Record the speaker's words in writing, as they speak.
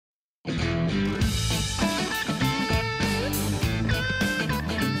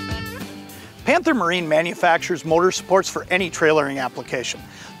Panther Marine manufactures motor supports for any trailering application.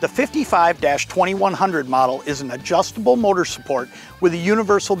 The 55-2100 model is an adjustable motor support with a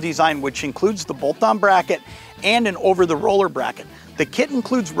universal design which includes the bolt-on bracket and an over-the-roller bracket. The kit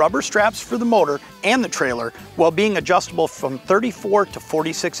includes rubber straps for the motor and the trailer while being adjustable from 34 to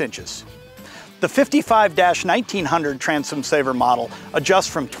 46 inches. The 55-1900 transom saver model adjusts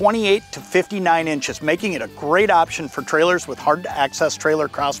from 28 to 59 inches, making it a great option for trailers with hard-to-access trailer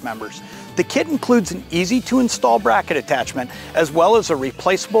cross members. The kit includes an easy-to-install bracket attachment as well as a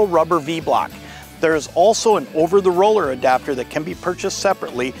replaceable rubber V-block. There is also an over-the-roller adapter that can be purchased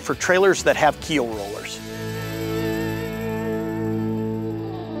separately for trailers that have keel rollers.